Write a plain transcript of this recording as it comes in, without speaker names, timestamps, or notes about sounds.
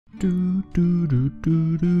What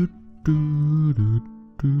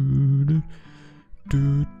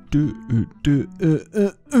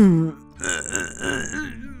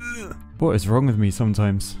is wrong with me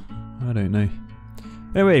sometimes? I don't know.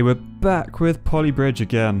 Anyway, we're back with Poly Bridge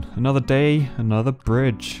again. Another day, another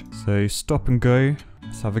bridge. So stop and go.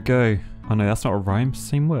 Let's have a go. Oh no, that's not a rhyme,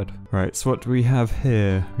 same word. Right, so what do we have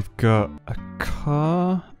here? We've got a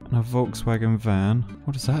car and a Volkswagen van.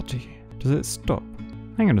 What does that do? Does it stop?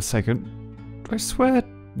 Hang on a second. I swear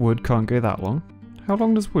wood can't go that long. How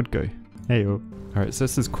long does wood go? Hey-oh. Alright, so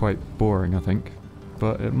this is quite boring, I think.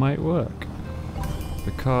 But it might work.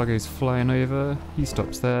 The car goes flying over. He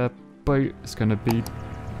stops there. Boat is going to be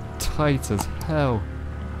tight as hell.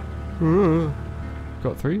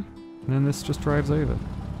 Got through. And then this just drives over.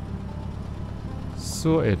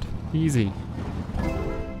 Sorted. Easy.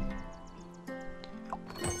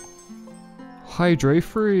 Hydro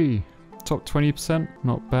free. Top 20%.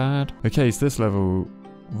 Not bad. Okay, so this level,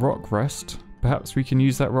 rock rest. Perhaps we can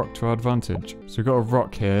use that rock to our advantage. So we've got a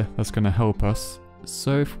rock here that's going to help us.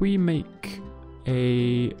 So if we make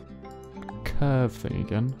a curve thing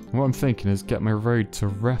again, what I'm thinking is get my road to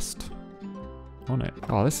rest on it.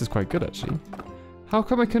 Oh, this is quite good actually. How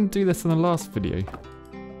come I couldn't do this in the last video?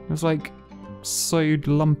 It was like so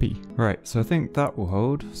lumpy. Right, so I think that will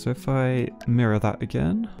hold. So if I mirror that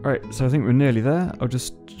again. Alright, so I think we're nearly there. I'll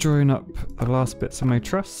just join up the last bits of my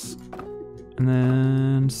truss and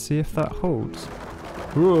then see if that holds.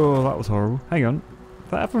 Whoa, that was horrible. Hang on.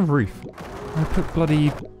 Did that have a roof? I put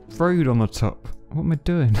bloody road on the top. What am I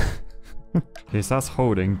doing? Okay, so that's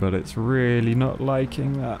holding, but it's really not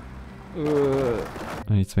liking that.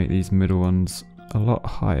 I need to make these middle ones a lot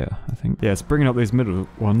higher, I think. Yeah, it's bringing up those middle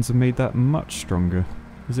ones and made that much stronger.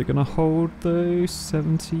 Is it gonna hold though?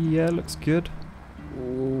 70, yeah, looks good.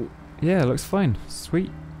 Ooh. Yeah, looks fine.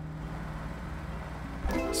 Sweet.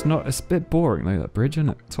 It's a bit boring though, that bridge, isn't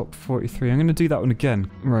it? Top 43. I'm gonna do that one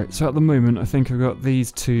again. Right, so at the moment, I think I've got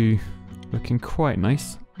these two looking quite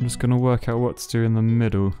nice. I'm just gonna work out what to do in the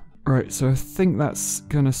middle. Right, so I think that's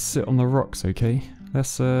gonna sit on the rocks, okay?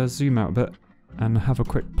 Let's zoom out a bit and have a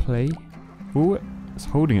quick play. Ooh, it's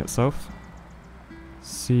holding itself.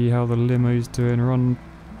 See how the limo's doing. We're on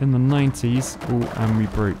in the 90s. Ooh, and we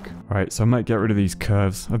broke. Right, so I might get rid of these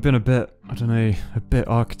curves. I've been a bit, I don't know, a bit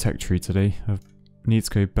architecture-y today. I need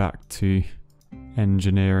to go back to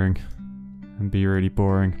engineering and be really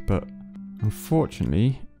boring, but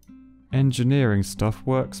unfortunately, engineering stuff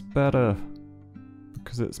works better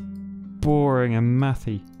because it's boring and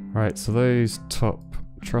mathy. Right, so those top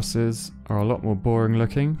trusses are a lot more boring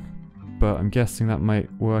looking, but I'm guessing that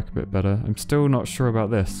might work a bit better. I'm still not sure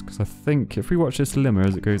about this because I think if we watch this limo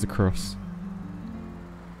as it goes across,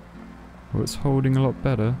 well, it's holding a lot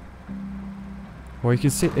better. Well, you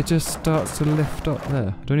can see it just starts to lift up there.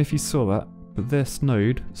 I don't know if you saw that, but this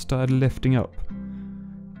node started lifting up,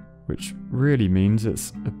 which really means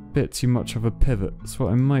it's a bit too much of a pivot. So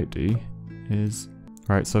what I might do is...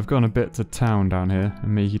 Right, so I've gone a bit to town down here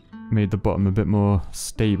and made the bottom a bit more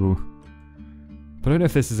stable. But I don't know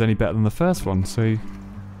if this is any better than the first one, so... I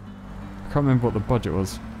can't remember what the budget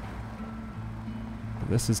was.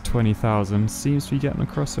 But this is 20,000. Seems to be getting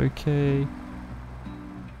across okay.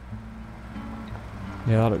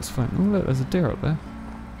 Yeah, that looks fine. Oh look, there's a deer up there.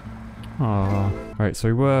 Aww. Right, so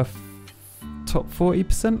we were top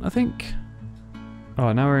 40%, I think.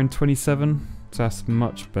 Oh, now we're in 27. So that's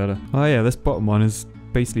much better. Oh yeah, this bottom one is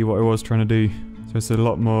basically what I was trying to do. So it's a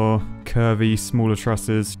lot more curvy, smaller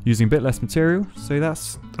trusses, using a bit less material. So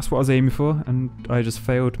that's what I was aiming for, and I just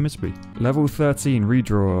failed miserably. Level 13,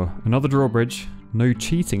 redraw. Another drawbridge. No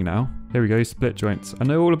cheating now. Here we go, split joints. I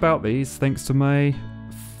know all about these thanks to my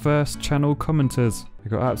first channel commenters. I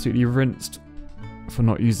got absolutely rinsed for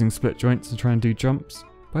not using split joints to try and do jumps.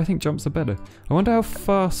 But I think jumps are better. I wonder how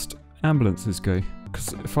fast ambulances go.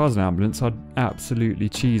 Because if I was an ambulance, I'd absolutely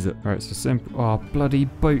cheese it. Alright, so simple. Oh, bloody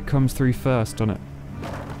boat comes through first on it.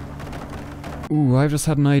 Ooh, I've just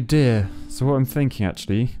had an idea. So what I'm thinking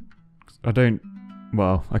actually, I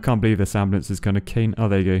can't believe this ambulance is going to cane. Oh,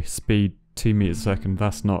 there you go. Speed 2 meters a second.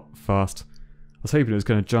 That's not fast. I was hoping it was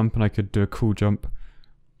going to jump and I could do a cool jump.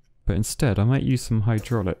 But instead, I might use some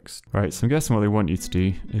hydraulics. Right, so I'm guessing what they want you to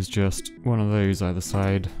do is just one of those either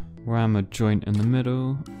side. Ram a joint in the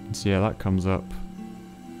middle. So yeah, that comes up.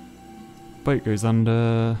 Boat goes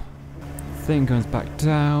under, thing comes back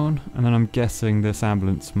down, and then I'm guessing this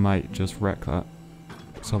ambulance might just wreck that,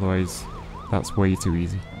 because otherwise that's way too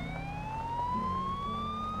easy.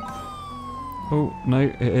 Oh, no,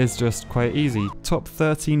 it is just quite easy. Top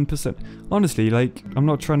 13%. Honestly, like, I'm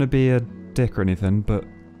not trying to be a dick or anything, but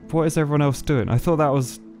what is everyone else doing? I thought that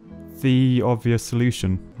was the obvious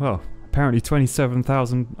solution. Well, apparently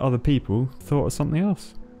 27,000 other people thought of something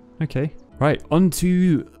else. Okay. Right,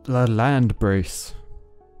 onto the land brace.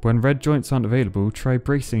 When red joints aren't available, try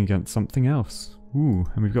bracing against something else. Ooh,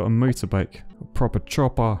 and we've got a motorbike. A proper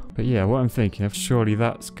chopper. But yeah, what I'm thinking of, surely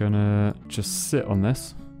that's gonna just sit on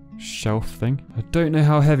this shelf thing. I don't know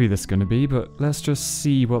how heavy this is gonna be, but let's just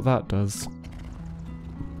see what that does.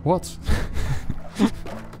 What?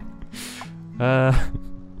 Okay,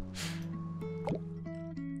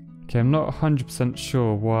 I'm not 100%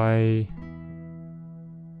 sure why...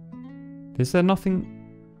 Is there nothing...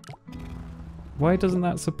 Why doesn't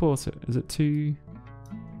that support it? Is it too...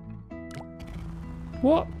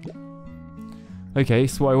 What? Okay,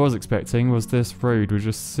 so what I was expecting was this road would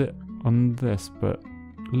just sit on this, but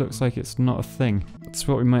looks like it's not a thing. That's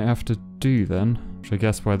what we might have to do then, which I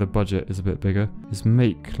guess why the budget is a bit bigger, is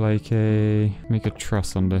make like a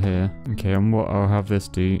truss under here. Okay, and what I'll have this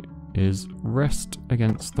do is rest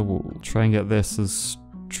against the wall. Try and get this as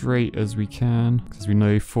straight as we can, because we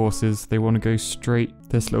know forces, they want to go straight.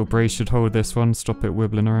 This little brace should hold this one, stop it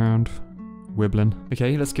wibbling around. Wibbling.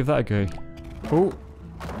 Okay, let's give that a go. Oh!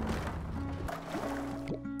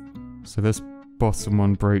 So this bottom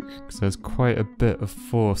one broke, because there's quite a bit of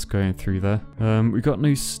force going through there. We got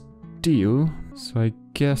no steel, so I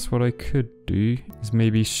guess what I could do is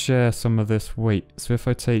maybe share some of this weight. So if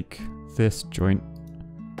I take this joint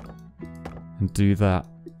and do that,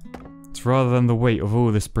 so rather than the weight of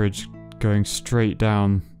all this bridge going straight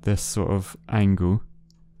down this sort of angle,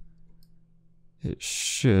 it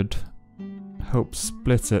should help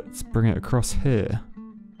split it to bring it across here,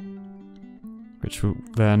 which will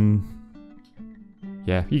then,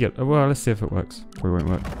 yeah, you get, well, let's see if it works. Probably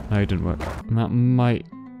won't work. No, it didn't work. And that might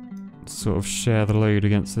sort of share the load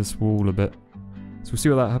against this wall a bit. So we'll see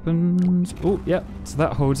what that happens. Oh, yeah, so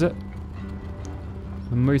that holds it.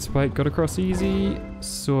 The motorbike got across easy.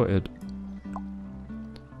 Sorted.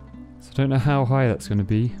 So I don't know how high that's going to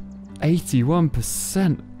be.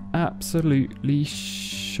 81%. Absolutely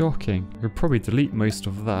shocking. I could probably delete most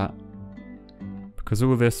of that, because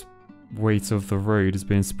all this weight of the road is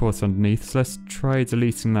being supported underneath. So let's try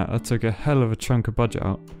deleting that. That took a hell of a chunk of budget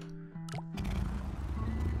out.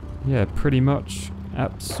 Yeah, pretty much.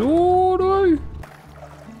 Absurdo!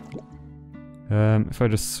 If I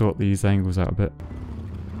just sort these angles out a bit.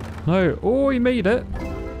 No, oh, we made it!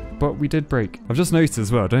 But we did break. I've just noticed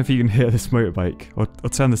as well, I don't know if you can hear this motorbike. I'll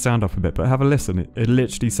turn the sound up a bit, but have a listen. It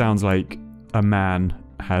literally sounds like a man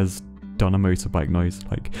has done a motorbike noise.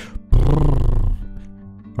 Like...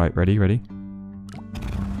 Right, ready?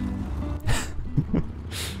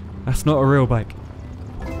 That's not a real bike.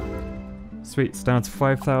 Sweet, it's down to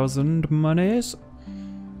 5,000 monies.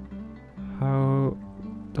 How...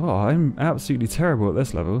 Oh, I'm absolutely terrible at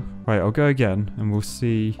this level. Right, I'll go again and we'll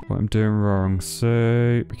see what I'm doing wrong.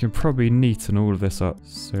 So we can probably neaten all of this up.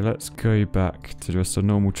 So let's go back to just a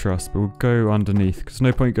normal truss, but we'll go underneath because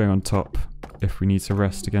there's no point going on top if we need to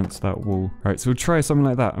rest against that wall. Right, so we'll try something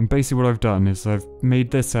like that. And basically what I've done is I've made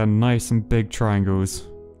this end nice and big triangles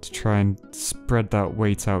to try and spread that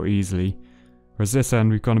weight out easily. Whereas this end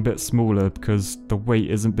we've gone a bit smaller because the weight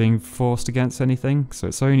isn't being forced against anything, so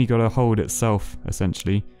it's only got to hold itself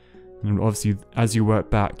essentially. And obviously as you work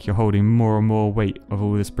back you're holding more and more weight of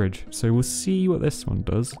all this bridge. So we'll see what this one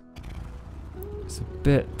does. It's a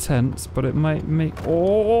bit tense, but it might make...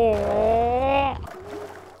 Oh!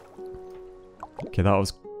 Okay, that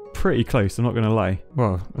was pretty close, I'm not going to lie.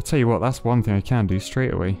 Well, I'll tell you what, that's one thing I can do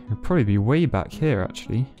straight away. It'll probably be way back here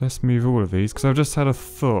actually. Let's move all of these, because I've just had a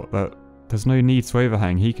thought that there's no need to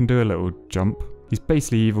overhang. He can do a little jump. He's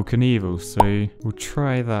basically Evel Knievel, so we'll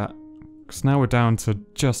try that. Because now we're down to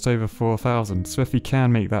just over 4,000. So if he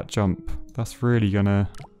can make that jump, that's really gonna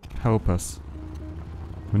help us.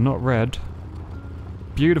 We're not red.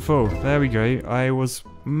 Beautiful. There we go. I was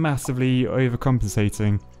massively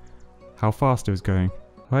overcompensating how fast it was going.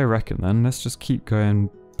 I reckon then, let's just keep going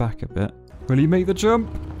back a bit. Will he make the jump?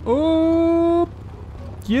 Oh!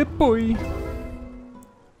 Yeah, boy!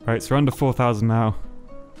 Right, so we're under 4,000 now.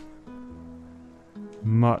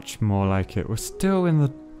 Much more like it. We're still in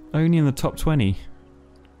the only in the top 20.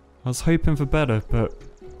 I was hoping for better, but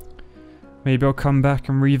maybe I'll come back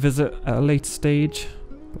and revisit at a later stage.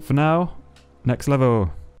 But for now, next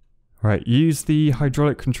level. Right, use the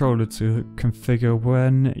hydraulic controller to configure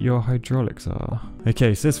when your hydraulics are.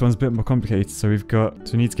 Okay, so this one's a bit more complicated. So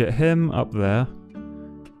we need to get him up there,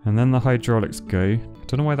 and then the hydraulics go.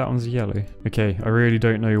 Don't know why that one's yellow. Okay, I really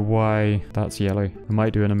don't know why that's yellow. I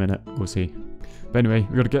might do in a minute, we'll see. But anyway,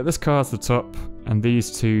 we've got to get this car to the top and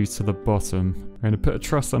these two to the bottom. I'm going to put a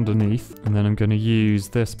truss underneath and then I'm going to use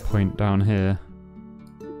this point down here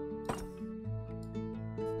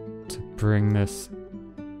bring this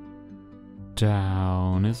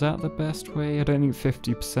down. Is that the best way? I don't think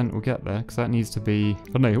 50% will get there, because that needs to be...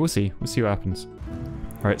 Oh no, we'll see. We'll see what happens.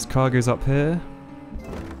 Alright, so car goes up here.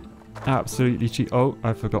 Absolutely cheap. Oh,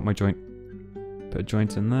 I forgot my joint. Put a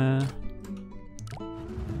joint in there.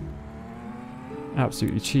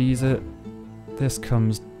 Absolutely cheese it. This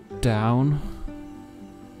comes down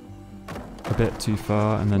a bit too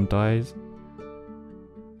far and then dies.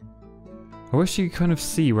 I wish you could kind of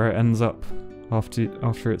see where it ends up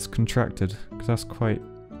after it's contracted, because that's quite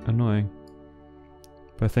annoying.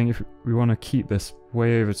 But I think if we want to keep this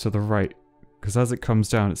way over to the right, because as it comes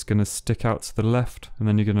down it's going to stick out to the left and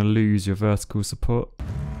then you're going to lose your vertical support.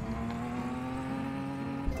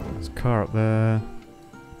 There's a car up there.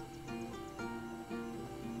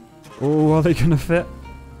 Oh, are they going to fit?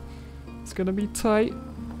 It's going to be tight.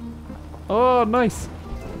 Oh, nice.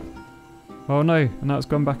 Oh no, and now it's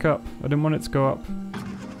gone back up. I didn't want it to go up.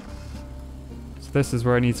 So this is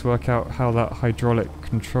where I need to work out how that hydraulic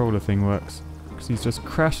controller thing works. Because he's just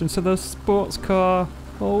crashed into the sports car.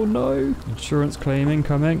 Oh no. Insurance claim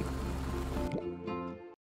incoming.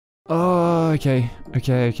 Oh, okay.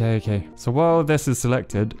 Okay. So while this is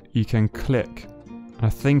selected, you can click. And I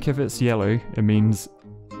think if it's yellow, it means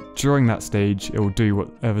during that stage, it will do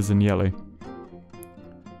whatever's in yellow.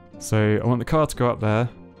 So I want the car to go up there.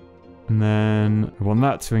 And then I want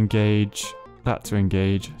that to engage,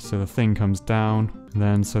 so the thing comes down. And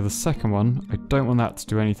then, so the second one, I don't want that to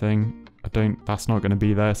do anything. That's not going to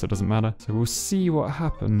be there, so it doesn't matter. So we'll see what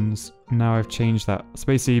happens now I've changed that. So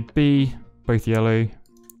basically B, both yellow,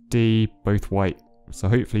 D, both white. So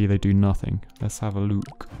hopefully they do nothing. Let's have a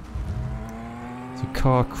look. So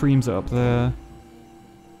car creams it up there.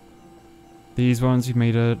 These ones, you've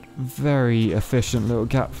made a very efficient little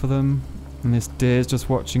gap for them. And this deer's just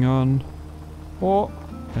watching on. Oh,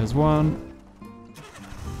 there's one.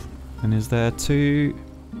 And is there two?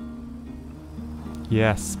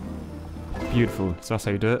 Yes. Beautiful. So that's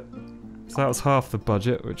how you do it. So that was half the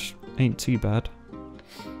budget, which ain't too bad.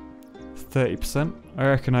 30%. I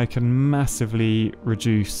reckon I can massively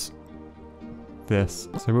reduce this.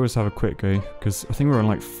 So we'll just have a quick go, because I think we're on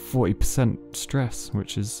like 40% stress,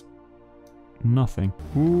 which is nothing.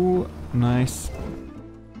 Ooh, nice.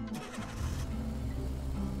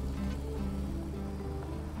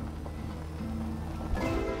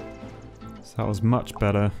 So that was much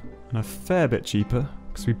better and a fair bit cheaper,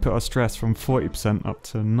 because we put our stress from 40% up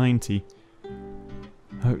to 90.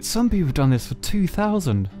 Oh, some people have done this for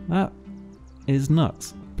 2,000. That is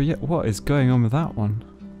nuts. But yet, what is going on with that one?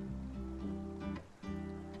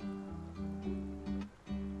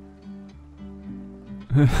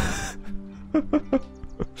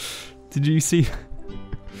 Did you see?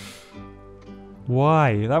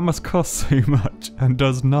 Why? That must cost so much and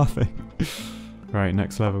does nothing. Right,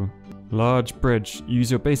 next level. Large bridge.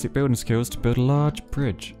 Use your basic building skills to build a large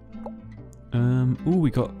bridge. Ooh,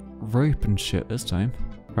 we got rope and shit this time.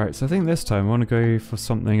 Alright, so I think this time I want to go for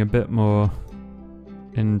something a bit more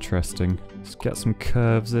interesting. Let's get some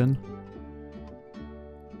curves in.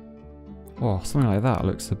 Oh, something like that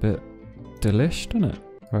looks a bit delish, doesn't it?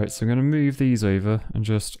 Right, so I'm going to move these over and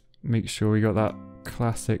just make sure we got that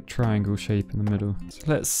classic triangle shape in the middle. So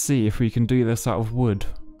let's see if we can do this out of wood.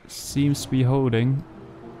 Seems to be holding.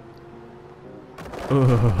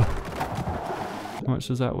 Ugh. How much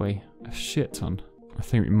does that weigh? A shit ton. I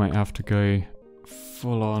think we might have to go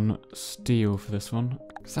full on steel for this one.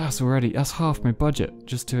 Because that's half my budget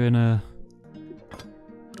just doing a...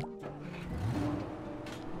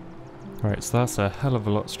 Right, so that's a hell of a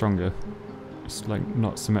lot stronger. It's like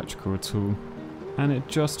not symmetrical at all. And it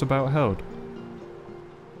just about held.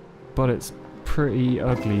 But it's pretty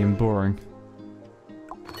ugly and boring.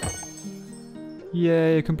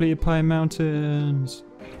 Yay, completed Pine Mountains!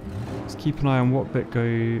 Let's keep an eye on what bit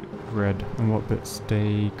go red and what bit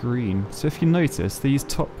stay green. So if you notice, these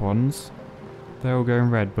top ones, they're all going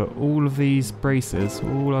red, but all of these braces,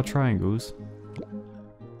 all our triangles,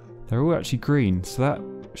 they're all actually green. So that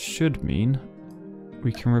should mean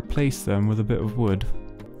we can replace them with a bit of wood.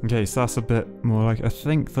 Okay, so that's a bit more like, I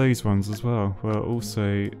think those ones as well were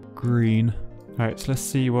also green. Alright, so let's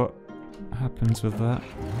see what happens with that.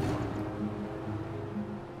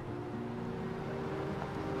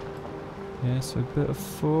 Yeah, so a bit of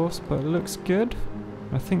force, but it looks good.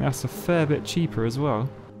 I think that's a fair bit cheaper as well.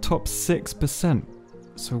 Top 6%.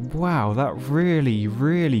 So wow, that really,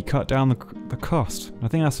 really cut down the cost. I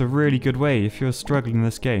think that's a really good way if you're struggling in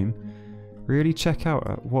this game. Really check out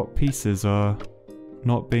at what pieces are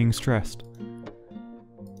not being stressed.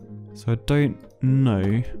 So I don't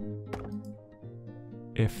know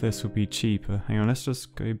if this will be cheaper. Hang on, let's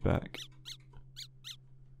just go back.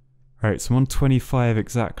 Right, so I'm on 25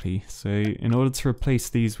 exactly. So in order to replace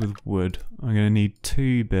these with wood, I'm going to need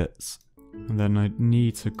 2 bits. And then I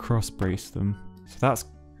need to cross brace them. So that's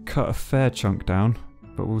cut a fair chunk down.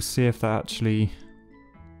 But we'll see if that actually...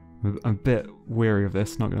 I'm a bit weary of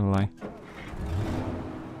this, not going to lie.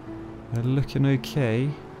 They're looking okay.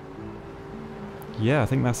 Yeah, I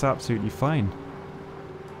think that's absolutely fine.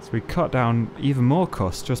 So we cut down even more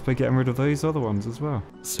costs just by getting rid of those other ones as well.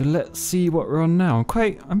 So let's see what we're on now.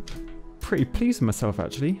 I'm pretty pleased with myself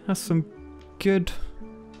actually. That's some good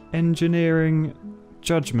engineering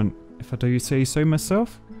judgment, if I do say so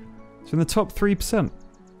myself. It's in the top 3%.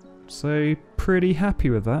 So pretty happy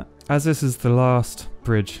with that. As this is the last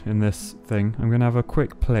bridge in this thing, I'm gonna have a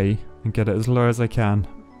quick play and get it as low as I can.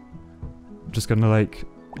 I'm just gonna like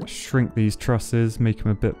shrink these trusses, make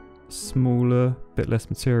them a bit smaller, a bit less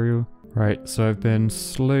material. Right, so I've been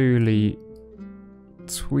slowly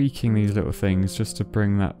tweaking these little things just to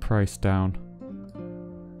bring that price down.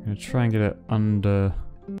 I'm gonna try and get it under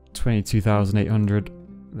 22,800.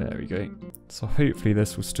 There we go. So hopefully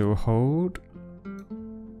this will still hold.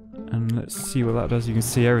 And let's see what that does. You can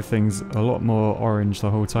see everything's a lot more orange the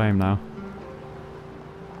whole time now.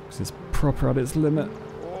 Because it's proper at its limit.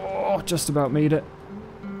 Oh, just about made it.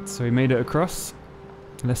 So we made it across.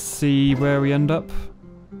 Let's see where we end up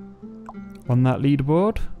on that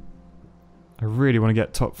leaderboard. I really want to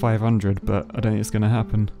get top 500, but I don't think it's going to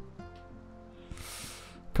happen.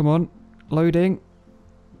 Come on, loading.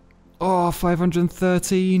 Oh,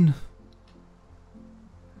 513.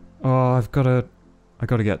 Oh, I got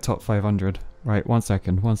to get top 500. Right, one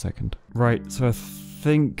second. Right, so I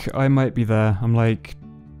think I might be there. I'm like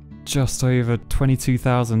just over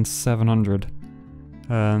 22,700.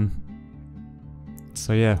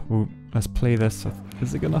 So yeah, well, let's play this.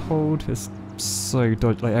 Is it gonna hold? It's so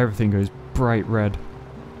dodgy. Like everything goes bright red.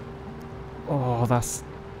 Oh, that's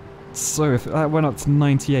so. If that went up to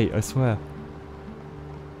 98, I swear.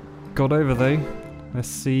 Got over though. Let's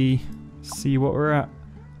see what we're at.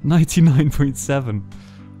 99.7.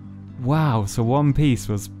 Wow. So one piece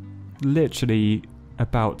was literally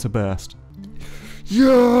about to burst.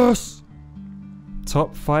 Yes.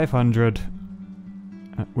 Top 500,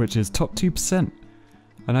 which is top 2%.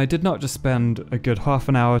 And I did not just spend a good half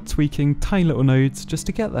an hour tweaking tiny little nodes just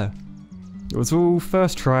to get there. It was all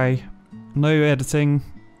first try, no editing,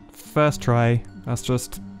 first try. That's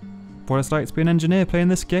just what it's like to be an engineer playing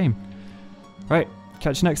this game. Right,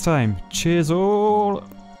 catch you next time. Cheers all!